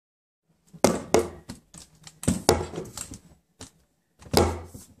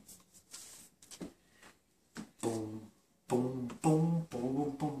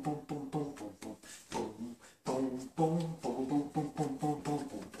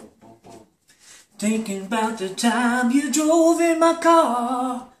Thinking about the time you drove in my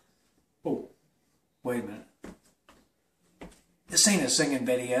car. Oh, wait a minute. This ain't a singing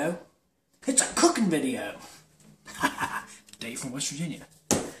video. It's a cooking video. Dave from West Virginia.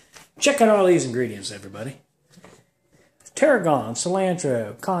 Check out all these ingredients, everybody. Tarragon,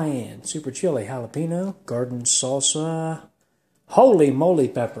 cilantro, cayenne, super chili, jalapeno, garden salsa, holy moly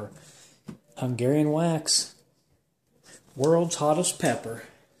pepper, Hungarian wax, world's hottest pepper,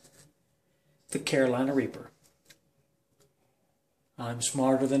 the Carolina Reaper. I'm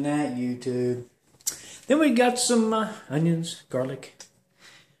smarter than that, YouTube. Then we got some onions, garlic,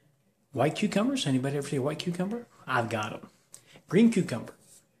 white cucumbers. Anybody ever see a white cucumber? I've got them. Green cucumber,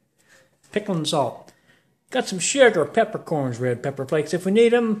 pickle and salt. Got some sugar, peppercorns, red pepper flakes if we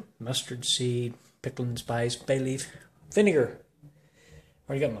need them, mustard seed, pickle and spice, bay leaf, vinegar.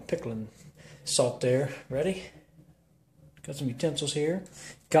 Already got my pickle and salt there ready. Got some utensils here.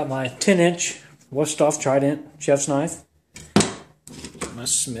 Got my 10-inch Westhoff Trident chef's knife. My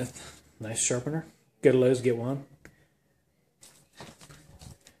Smith knife sharpener. Go to Lowe's, get one.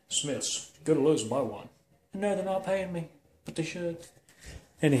 Smith's. Go to Lowe's and buy one. No, they're not paying me, but they should.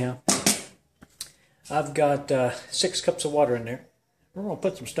 Anyhow, I've got 6 cups of water in there. We're going to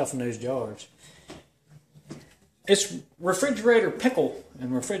put some stuff in those jars. It's refrigerator pickle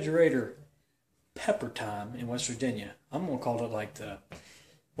and refrigerator pepper time in West Virginia. I'm going to call it like the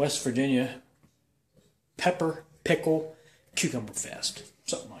West Virginia Pepper Pickle Cucumber Fest.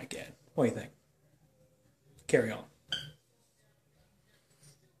 Something like that. What do you think? Carry on.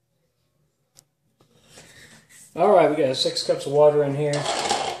 Alright, we got 6 cups of water in here.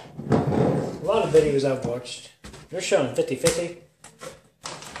 A lot of videos I've watched, they're showing 50-50.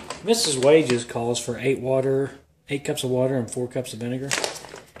 Mrs. Wages calls for 8 cups of water and 4 cups of vinegar.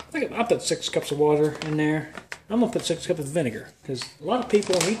 I'll put 6 cups of water in there. I'm going to put 6 cups of vinegar, because a lot of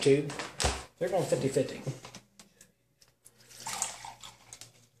people on YouTube, they're going 50-50.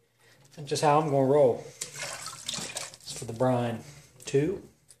 That's just how I'm going to roll. It's for the brine. 2,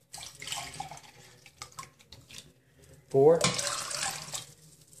 4,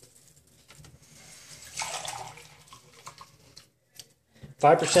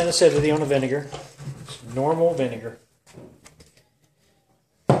 5% acidity on the vinegar. It's normal vinegar.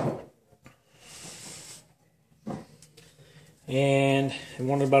 And I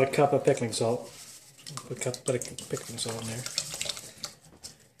wanted about a cup of pickling salt. Put a cup of pickling salt in there.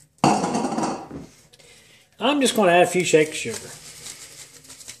 I'm just going to add a few shakes of sugar.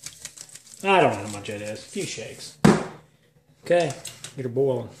 I don't know how much it is. A few shakes. Okay, get her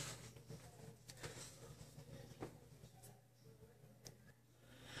boiling.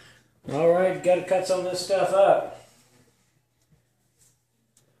 Alright, got to cut some of this stuff up.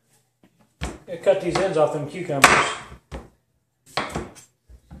 Got to cut these ends off them cucumbers.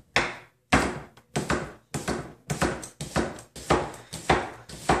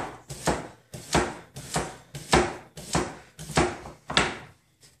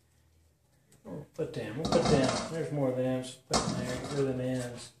 We'll put them. There's more of them. So put them there. Get rid of them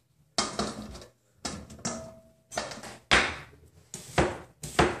ends.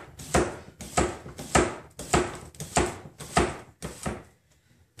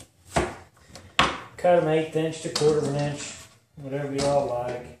 Cut them 1/8 inch to 1/4 inch, whatever y'all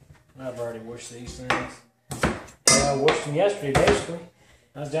like. I've already washed these things. Yeah, I washed them yesterday, basically.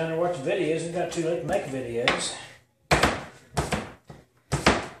 I was down there watching videos and got too late to make videos.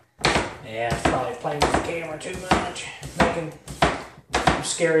 Yeah, it's probably playing with the camera too much, making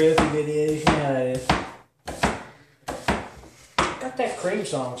karaoke videos, you know how it is. Got that Cream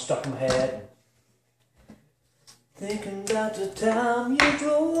song stuck in my head. Thinking about the time you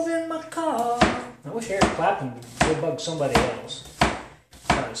drove in my car. I wish Eric Clapton would go bug somebody else.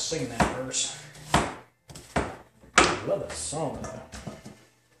 I was singing that verse. I love that song though.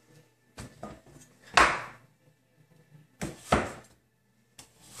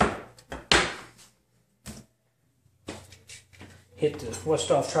 Hit the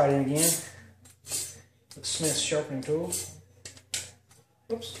Westhoff Trident again with Smith's sharpening tool.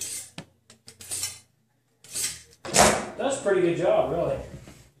 Oops. That's a pretty good job, really.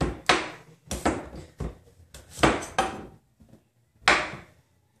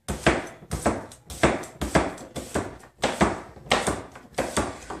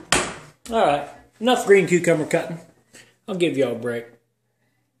 Alright, enough green cucumber cutting. I'll give y'all a break.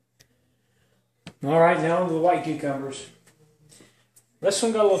 Alright, now the white cucumbers. This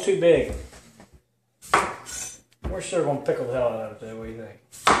one got a little too big. We're sure going to pickle the hell out of it, what do you think?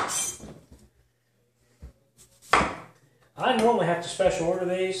 I normally have to special order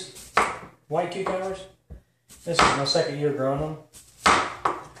these white cucumbers. This is my second year growing them.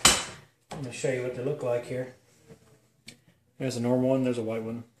 Let me show you what they look like here. There's a normal one, there's a white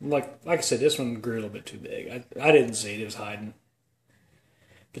one. Like I said, this one grew a little bit too big. I didn't see it, it was hiding.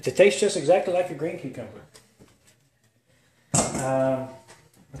 But they taste just exactly like a green cucumber. Like I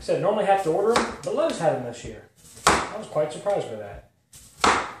said, normally have to order them, but Lowe's had them this year. I was quite surprised by that.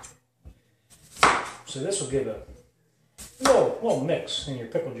 So this will give a little mix in your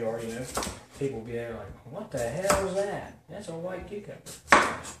pickle jar, you know. People will be there like, what the hell is that? That's a white cucumber.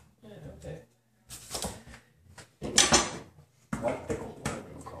 Yeah, okay. White pickle, whatever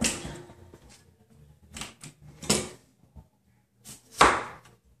you call it.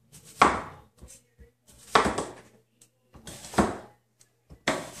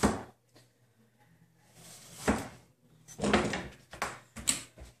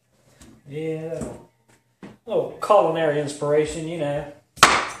 Yeah, little culinary inspiration, you know.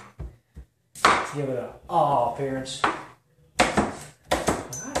 Give it a appearance.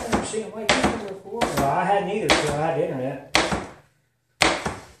 I've never seen a white cucumber before. Well, I hadn't either until I had the internet.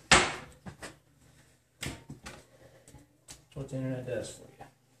 That's what the internet does for you.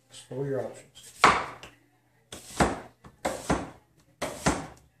 Explore your options.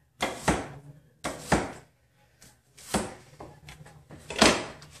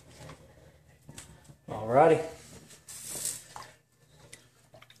 Alrighty.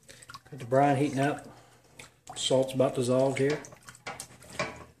 Got the brine heating up. Salt's about dissolved here.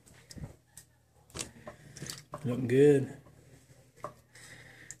 Looking good.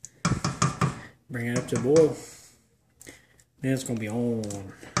 Bring it up to a boil. Then it's going to be on.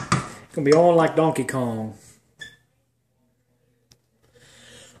 It's going to be on like Donkey Kong.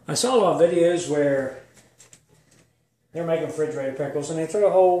 I saw a lot of videos where they're making refrigerated pickles and they throw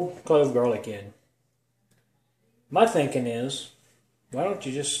a whole clove of garlic in. My thinking is, why don't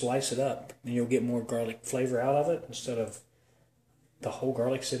you just slice it up and you'll get more garlic flavor out of it instead of the whole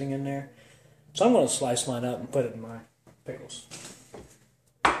garlic sitting in there. So I'm going to slice mine up and put it in my pickles.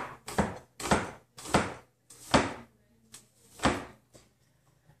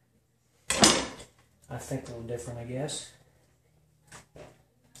 I think a little different, I guess.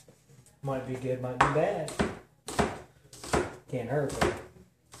 Might be good, might be bad. Can't hurt, but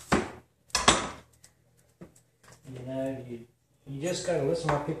you know, you just got to listen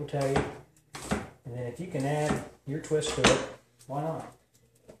to what people tell you. And then if you can add your twist to it, why not?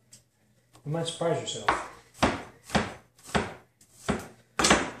 You might surprise yourself.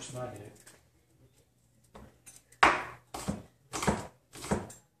 That's what I do.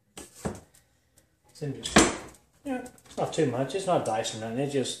 It's interesting. Yeah, it's not too much. It's not dicing nothing.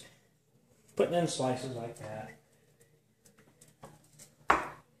 It's just putting in slices like that.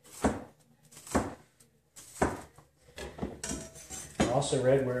 I also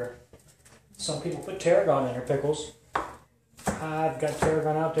read where some people put tarragon in their pickles. I've got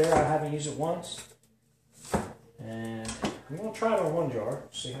tarragon out there. I haven't used it once. And I'm going to try it on one jar,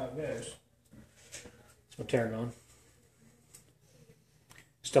 see how it goes. It's my tarragon.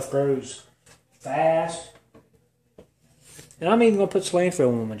 Stuff grows fast. And I'm even going to put cilantro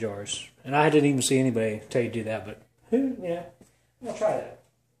in one of my jars. And I didn't even see anybody tell you to do that, but who, you know, I'm going to try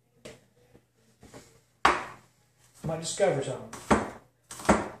that. Might discover something.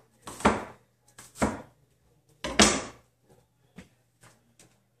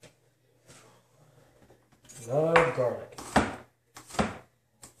 Love garlic.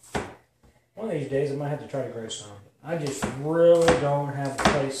 One of these days I might have to try to grow some. I just really don't have a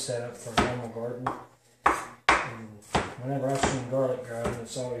place set up for a normal garden. And whenever I've seen garlic growing,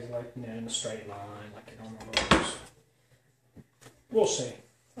 it's always like, you know, in a straight line, like a normal garden. We'll see.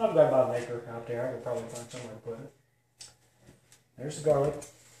 I've got about an acre out there. I could probably find somewhere to put it. There's the garlic.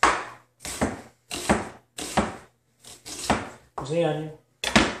 There's the onion.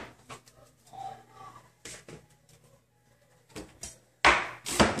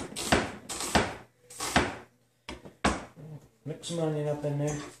 Mix some onion up in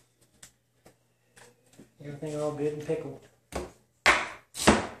there. Everything all good and pickled.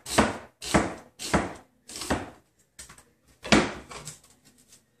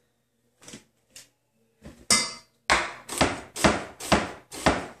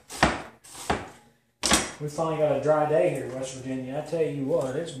 We finally got a dry day here in West Virginia. I tell you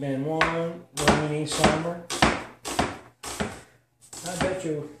what, it's been one rainy summer. I bet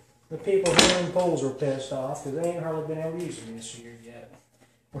you the people here in pools are pissed off because they ain't hardly been able to use them this year yet.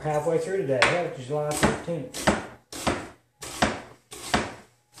 We're halfway through today. It's July 15th.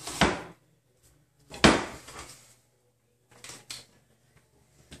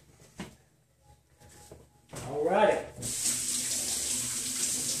 Alrighty.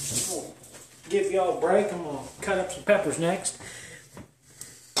 Give y'all a break. I'm going to cut up some peppers next.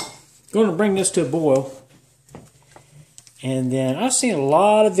 Going to bring this to a boil. And then I've seen a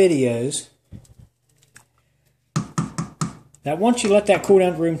lot of videos that once you let that cool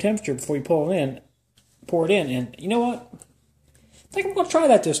down to room temperature before you pour it in. And you know what? I think I'm going to try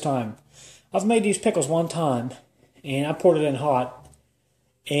that this time. I've made these pickles one time, and I poured it in hot.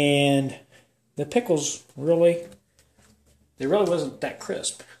 And the pickles really wasn't that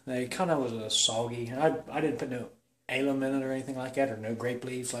crisp. They kind of was a soggy. I didn't put no alum in it or anything like that, or no grape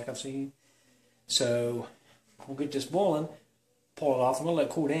leaves like I've seen. So we'll get this boiling, pull it off. I'm going to let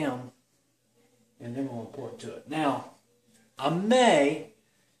it cool down, and then we'll pour it to it. Now, I may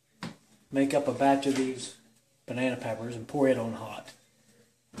make up a batch of these banana peppers and pour it on hot.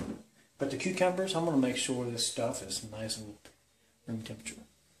 But the cucumbers, I'm going to make sure this stuff is nice and room temperature.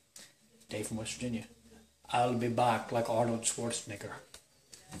 Dave from West Virginia. I'll be back like Arnold Schwarzenegger.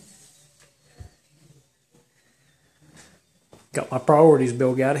 Got my priorities,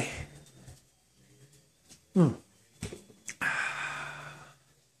 Bill Gowdy.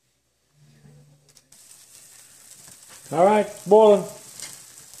 All right, boiling.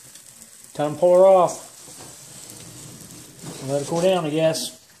 Time to pull her off. Let it cool down, I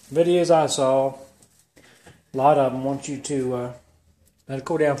guess. Videos I saw, a lot of them want you to let it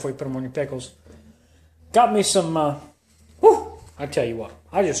cool down before you put them on your pickles. Got me some, I tell you what,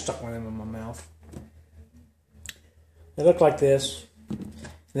 I just stuck one of them in my mouth. They look like this,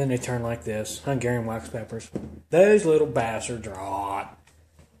 then they turn like this. Hungarian wax peppers. Those little bastards are hot.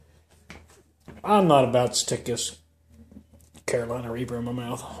 I'm not about to stick this Carolina Reaper in my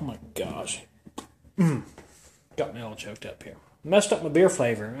mouth. Oh my gosh. Got me all choked up here. Messed up my beer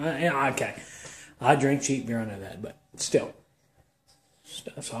flavor. Okay. I drink cheap beer, I know that, but still.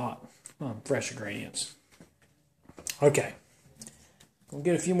 Stuff's hot. Fresh ingredients. Okay. We'll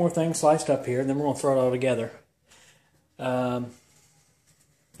get a few more things sliced up here, and then we're going to throw it all together. The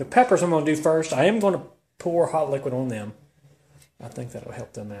peppers I'm going to do first. I am going to pour hot liquid on them. I think that'll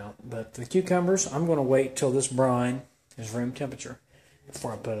help them out. But the cucumbers, I'm going to wait till this brine is room temperature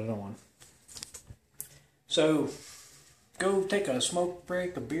before I put it on. So, go take a smoke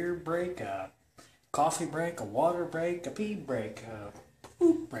break, a beer break, a coffee break, a water break, a pee break, a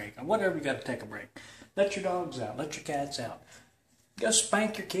poop break, whatever you got to take a break. Let your dogs out. Let your cats out. Go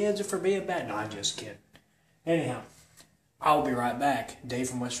spank your kids if they're being bad. No, I'm just kidding. Anyhow, I'll be right back. Dave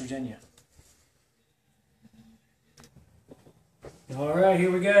from West Virginia. All right, here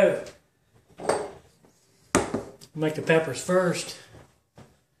we go. Make the peppers first.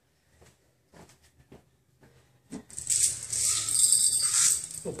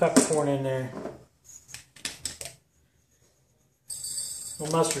 Little peppercorn in there.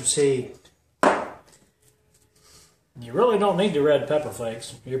 Little mustard seed. You really don't need the red pepper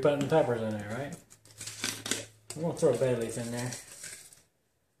flakes. You're putting the peppers in there, right? I'm going to throw a bay leaf in there.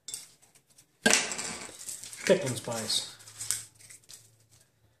 Pickling spice.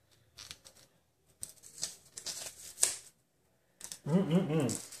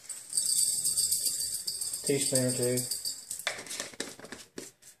 Teaspoon or two.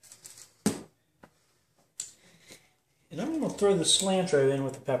 And I'm going to throw the cilantro in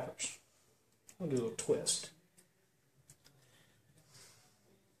with the peppers. I'll do a little twist.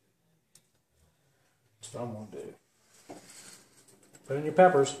 That's what I'm going to do. Put in your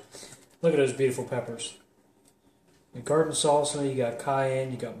peppers. Look at those beautiful peppers. The garden salsa, you got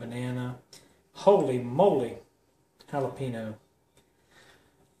cayenne, you got banana. Holy moly, jalapeno.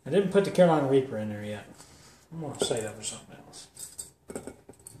 I didn't put the Carolina Reaper in there yet. I'm going to save that for something else.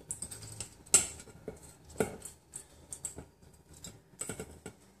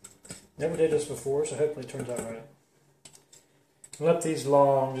 Never did this before, so hopefully it turns out right. I left these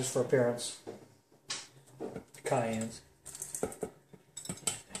long just for appearance. The cayennes.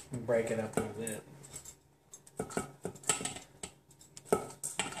 And break it up a little bit.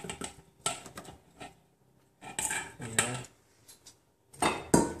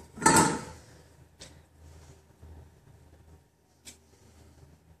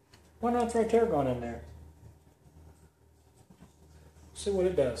 Why not throw tarragon in there? See what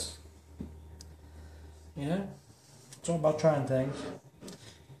it does. You know, it's all about trying things.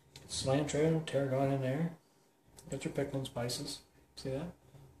 Cilantro and tarragon in there. Got your pickling spices. See that?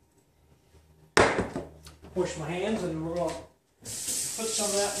 Wash my hands and we're going to put some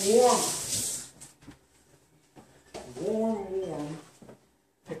of that warm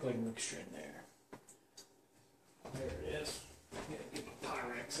pickling mixture in there. There it is. Get my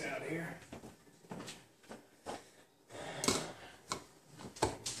Pyrex out here.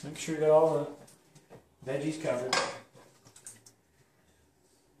 Make sure you got all the veggies covered.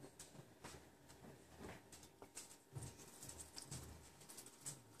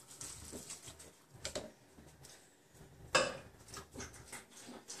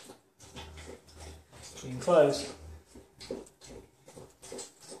 close.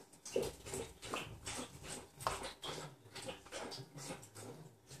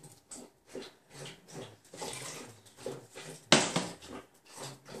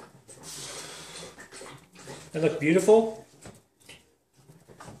 They look beautiful.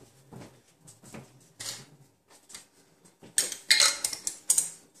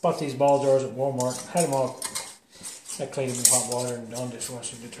 Bought these ball jars at Walmart. Had them all. I cleaned them in hot water and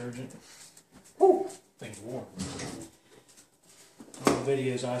non-dishwashing detergent. Woo! Things warm. All the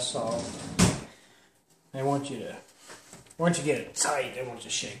videos I saw, they want you to, once you get it tight, they want you to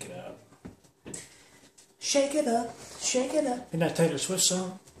shake it up. Shake it up, shake it up. Isn't that Taylor Swift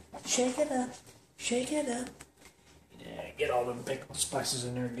song? Shake it up, shake it up. Yeah, get all them pickle spices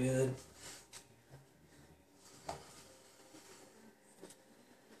in there good.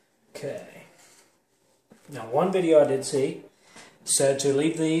 Okay. Now, one video I did see said to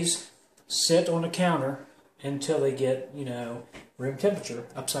leave these sit on the counter until they get, you know, room temperature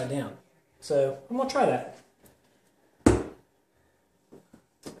upside down. So I'm going to try that.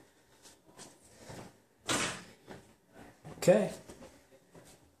 Okay.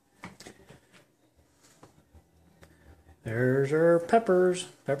 There's our peppers.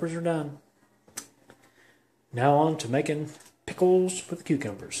 Peppers are done. Now on to making pickles with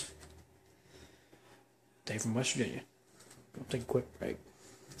cucumbers. Dave from West Virginia. I'll take a quick break.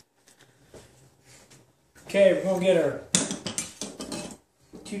 Okay, we're going to get our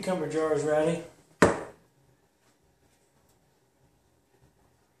cucumber jars ready. A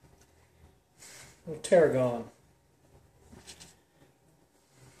little tarragon.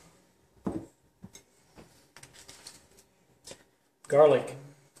 Garlic.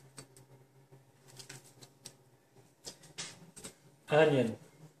 Onion.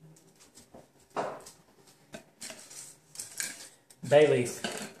 Bay leaf.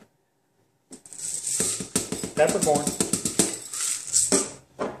 Peppercorn.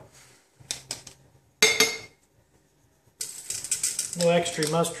 A little extra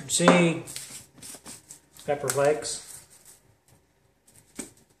mustard seed. Pepper flakes.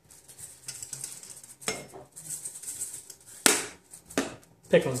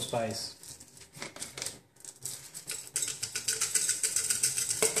 Pickling spice.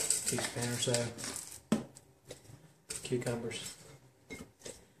 Teaspoon or so. Cucumbers.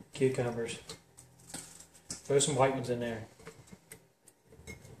 Cucumbers. Throw some white ones in there.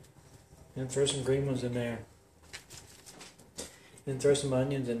 And throw some green ones in there. Then throw some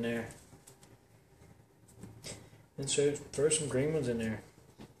onions in there. And so throw some green ones in there.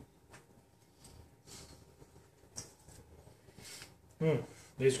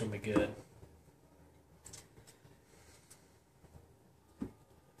 These are going to be good.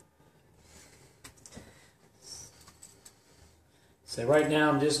 So right now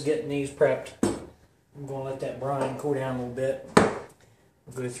I'm just getting these prepped. I'm going to let that brine cool down a little bit.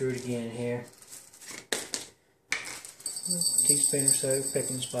 We'll go through it again here. A teaspoon or so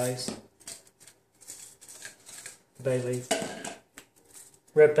pickling spice. Bay leaf.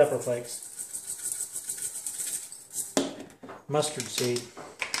 Red pepper flakes. Mustard seed.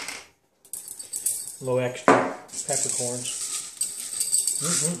 A little extra peppercorns.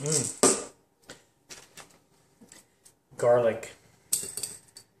 Garlic.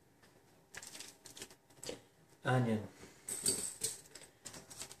 Onion.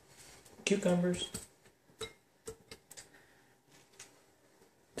 Cucumbers.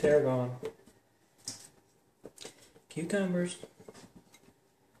 Tarragon. Cucumbers.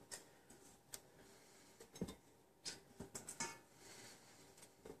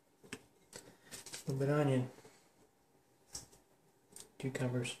 A little bit of onion.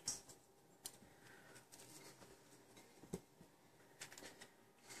 Cucumbers. A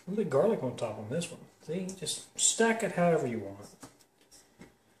little bit of garlic on top on this one. See, just stack it however you want.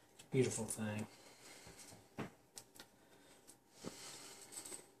 Beautiful thing.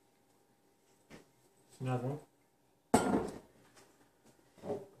 Another one.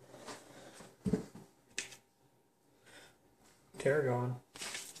 Tarragon.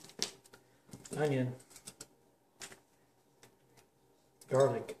 Onion.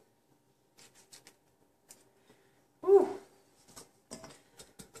 Garlic. Woo!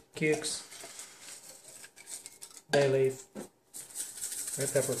 Cukes. Bay leaf.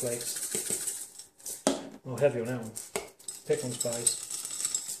 Red pepper flakes. A little heavy on that one. Pickling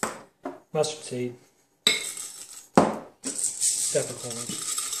spice. Mustard seed. Peppercorns.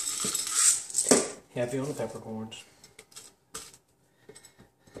 Heavy on the peppercorns.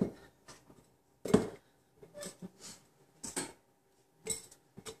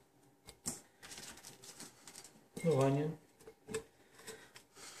 Little onion.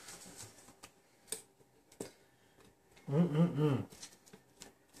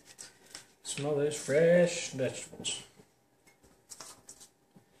 Smell those fresh vegetables.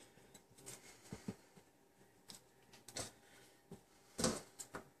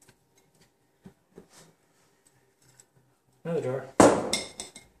 Another jar.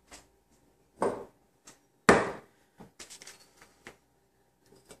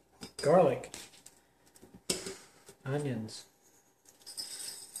 Garlic, onions,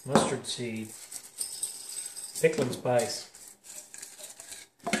 mustard seed, pickling spice,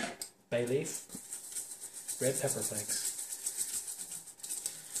 bay leaf, red pepper flakes.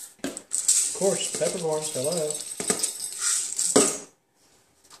 Of course, peppercorns, hello.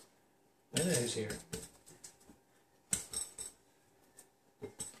 I know who's here.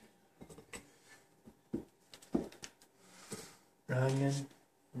 Onion,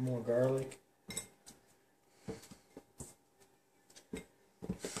 more garlic.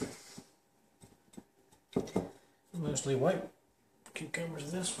 Mostly white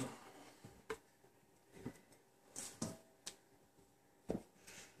cucumbers in this one.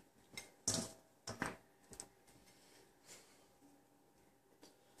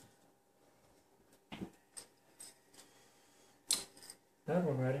 That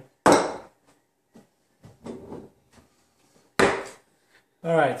one ready.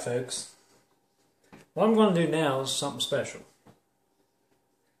 Alright folks, what I'm going to do now is something special.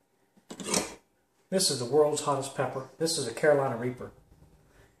 This is the world's hottest pepper. This is a Carolina Reaper.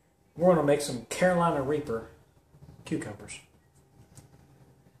 We're going to make some Carolina Reaper cucumbers.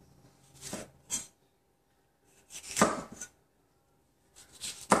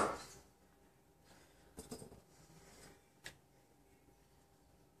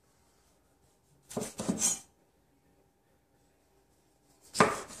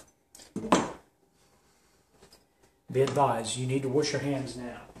 Be advised, you need to wash your hands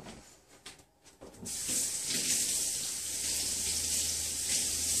now.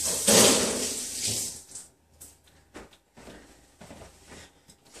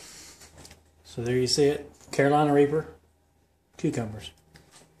 So there you see it, Carolina Reaper cucumbers.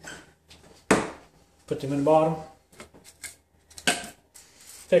 Put them in the bottom.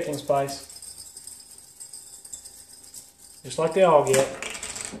 Pickling spice. Just like they all get.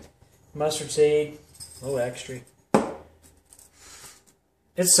 Mustard seed, a little extra.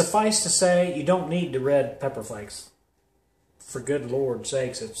 It's suffice to say, you don't need the red pepper flakes. For good Lord's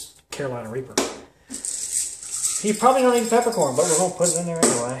sakes, it's Carolina Reaper. You probably don't need peppercorn, but we're going to put it in there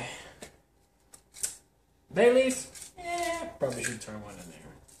anyway. Bay leaf? Yeah, probably should throw one in there.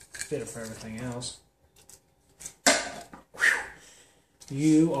 Fit it for everything else. Whew.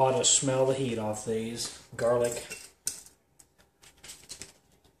 You ought to smell the heat off these. Garlic.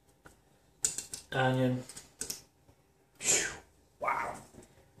 Onion.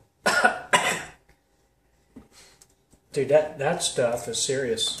 Dude, that stuff is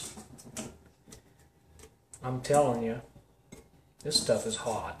serious. I'm telling you, this stuff is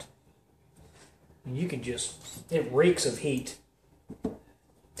hot. And you can just, it reeks of heat.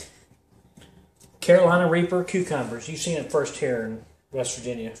 Carolina Reaper cucumbers. You've seen it first here in West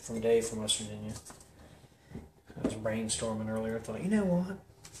Virginia, from Dave from West Virginia. I was brainstorming earlier. I thought, you know what?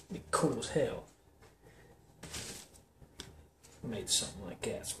 It'd be cool as hell. Made something like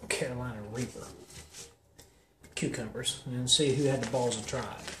that. Some Carolina Reaper cucumbers, and then see who had the balls to try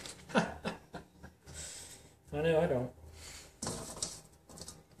it. I know I don't.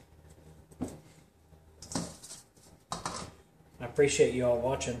 I appreciate you all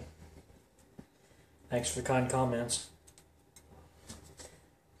watching. Thanks for the kind comments.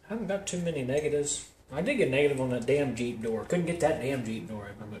 I haven't got too many negatives. I did get a negative on that damn Jeep door. Couldn't get that damn Jeep door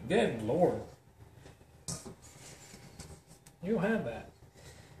open, but good Lord. You'll have that.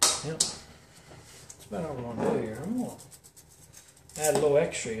 Yep. That's about all we're going to do here. I'm going to add a little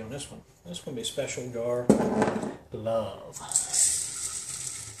extra on this one. This is going to be a special jar. Love.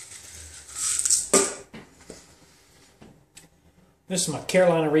 This is my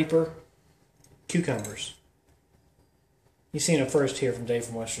Carolina Reaper cucumbers. You've seen it first here from Dave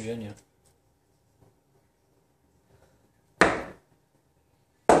from West Virginia.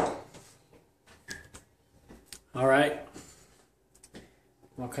 All right.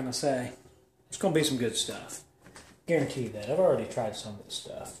 What can I say? It's going to be some good stuff. Guarantee that. I've already tried some of this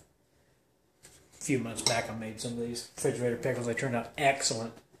stuff. A few months back I made some of these refrigerator pickles. They turned out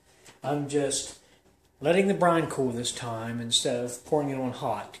excellent. I'm just letting the brine cool this time instead of pouring it on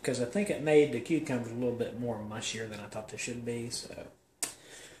hot, because I think it made the cucumbers a little bit more mushier than I thought they should be. So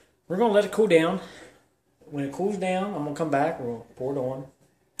we're going to let it cool down. When it cools down, I'm going to come back. We're going to pour it on.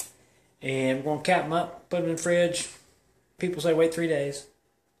 And we're going to cap them up, put them in the fridge. People say wait 3 days.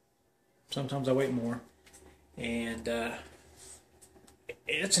 Sometimes I wait more. And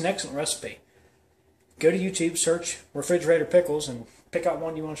it's an excellent recipe. Go to YouTube, search refrigerator pickles, and pick out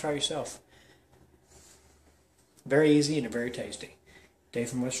one you want to try yourself. Very easy and very tasty. Dave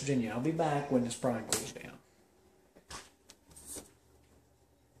from West Virginia. I'll be back when this brine cools down.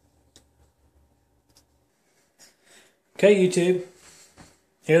 Okay, YouTube.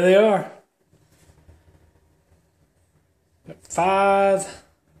 Here they are. Got 5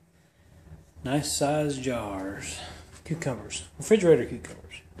 nice sized jars. Cucumbers. Refrigerator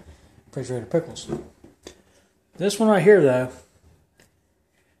cucumbers. Refrigerator pickles. This one right here, though,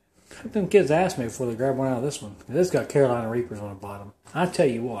 them kids asked me before they grabbed one out of this one. This got Carolina Reapers on the bottom. I tell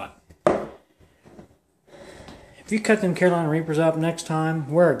you what. If you cut them Carolina Reapers up next time,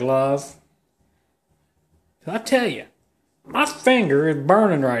 wear a glove. I tell you, my finger is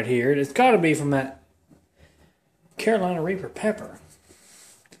burning right here. It's got to be from that Carolina Reaper pepper.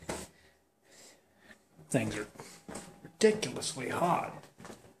 Things are ridiculously hot.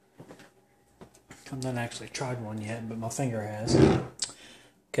 I haven't actually tried one yet, but my finger has.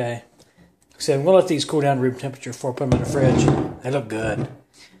 Okay. So I'm going to let these cool down to room temperature before I put them in the fridge. They look good.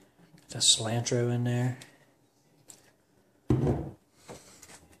 Just cilantro in there.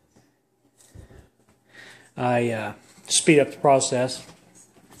 I speed up the process.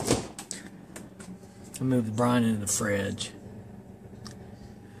 I move the brine into the fridge.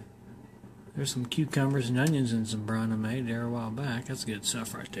 There's some cucumbers and onions and some brine I made there a while back. That's good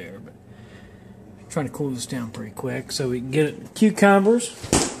stuff right there. But I'm trying to cool this down pretty quick so we can get it.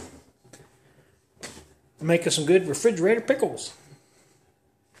 Cucumbers. Make us some good refrigerator pickles.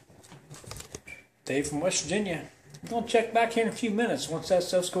 Dave from West Virginia. We're going to check back here in a few minutes. Once that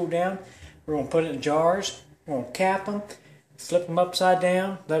stuff's cooled down, we're going to put it in jars. We're going to cap them, flip them upside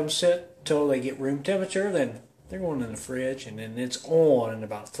down, let them sit until they get room temperature. Then they're going in the fridge, and then it's on in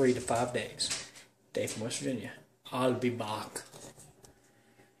about 3 to 5 days. Dave from West Virginia. I'll be back.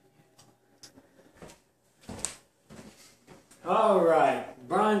 All right,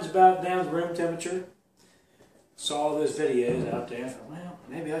 brine's about down to room temperature. Saw all those videos out there. Well,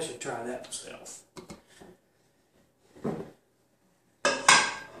 maybe I should try that myself.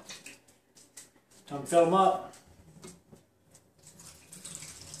 Time to fill them up.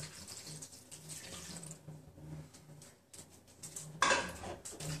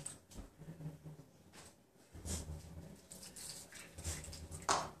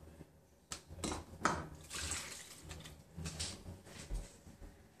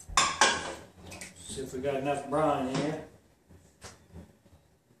 See if we got enough brine here.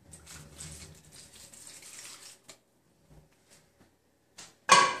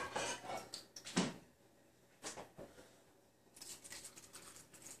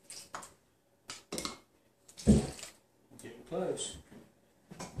 Getting close.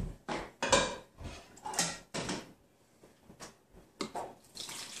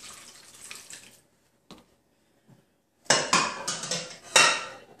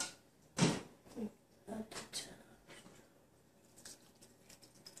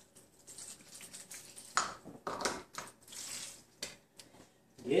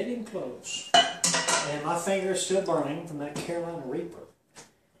 Getting close. And my finger is still burning from that Carolina Reaper.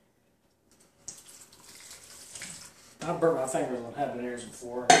 I've burnt my fingers on habaneros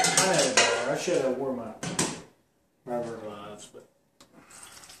before. I had it there. I should have worn my rubber gloves, but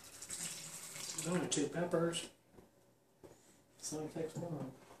there's only 2 peppers. So it takes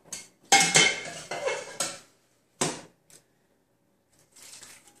one.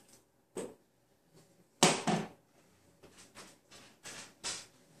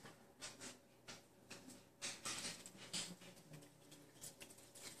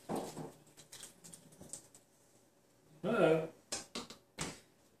 Uh-oh.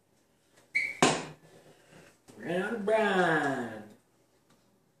 Ran out of brine.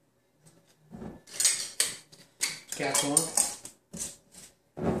 Cap on.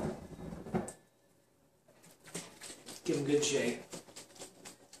 Give them good shape.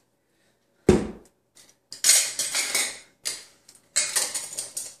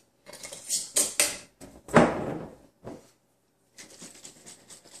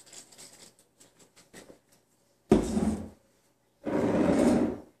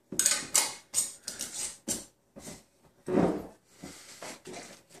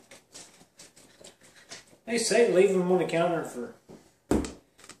 They say leave them on the counter for a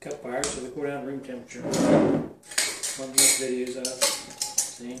couple hours so they cool down to room temperature. One of those videos I've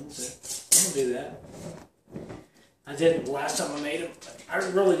seen, so I'm going to do that. I did the last time I made them. I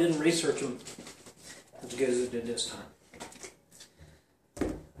really didn't research them as good as I did this time.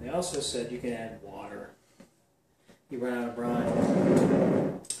 They also said you can add water. You run out of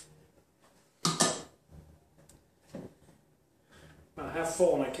brine. half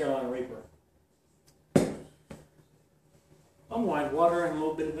full on that Carolina Reaper. I'm going to add water and a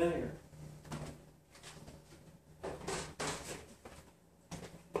little bit of vinegar.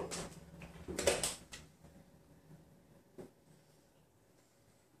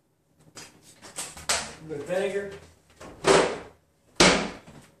 A bit of vinegar. A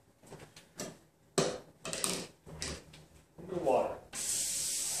bit of water.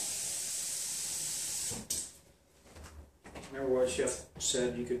 Remember what Chef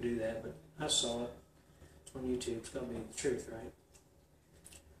said you could do that, but I saw it. It's on YouTube. It's going to be the truth,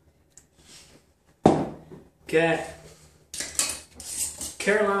 right? Okay.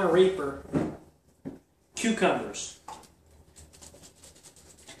 Carolina Reaper cucumbers.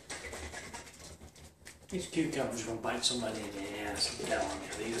 These cucumbers are going to bite somebody in the ass. I'm telling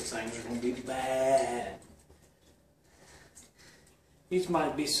you, these things are going to be bad. These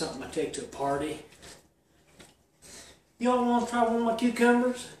might be something I take to a party. Y'all want to try one of my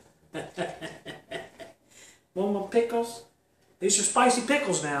cucumbers? One of my pickles? These are spicy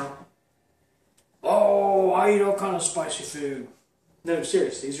pickles now. Oh, I eat all kind of spicy food. No,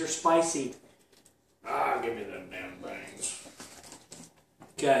 seriously, these are spicy. Ah, give me them damn things.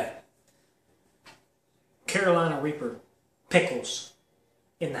 Okay. Carolina Reaper pickles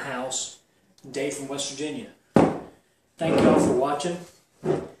in the house. Dave from West Virginia. Thank y'all for watching.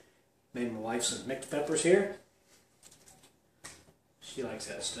 Made my wife some mixed peppers here. She likes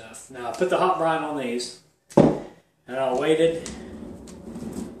that stuff. Now I put the hot brine on these, and I waited,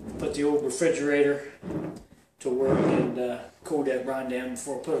 put the old refrigerator to work and cooled that brine down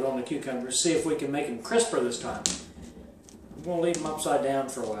before I put it on the cucumbers. See if we can make them crisper this time. I'm going to leave them upside down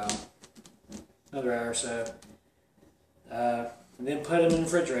for a while, another hour or so, and then put them in the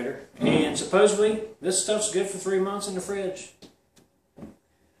refrigerator. And supposedly this stuff's good for 3 months in the fridge.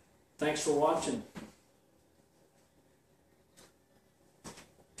 Thanks for watching.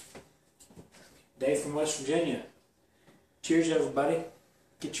 Dave from West Virginia. Cheers, everybody.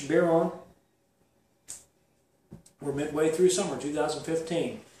 Get your beer on. We're midway through summer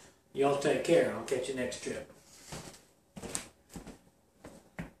 2015. Y'all take care. I'll catch you next trip.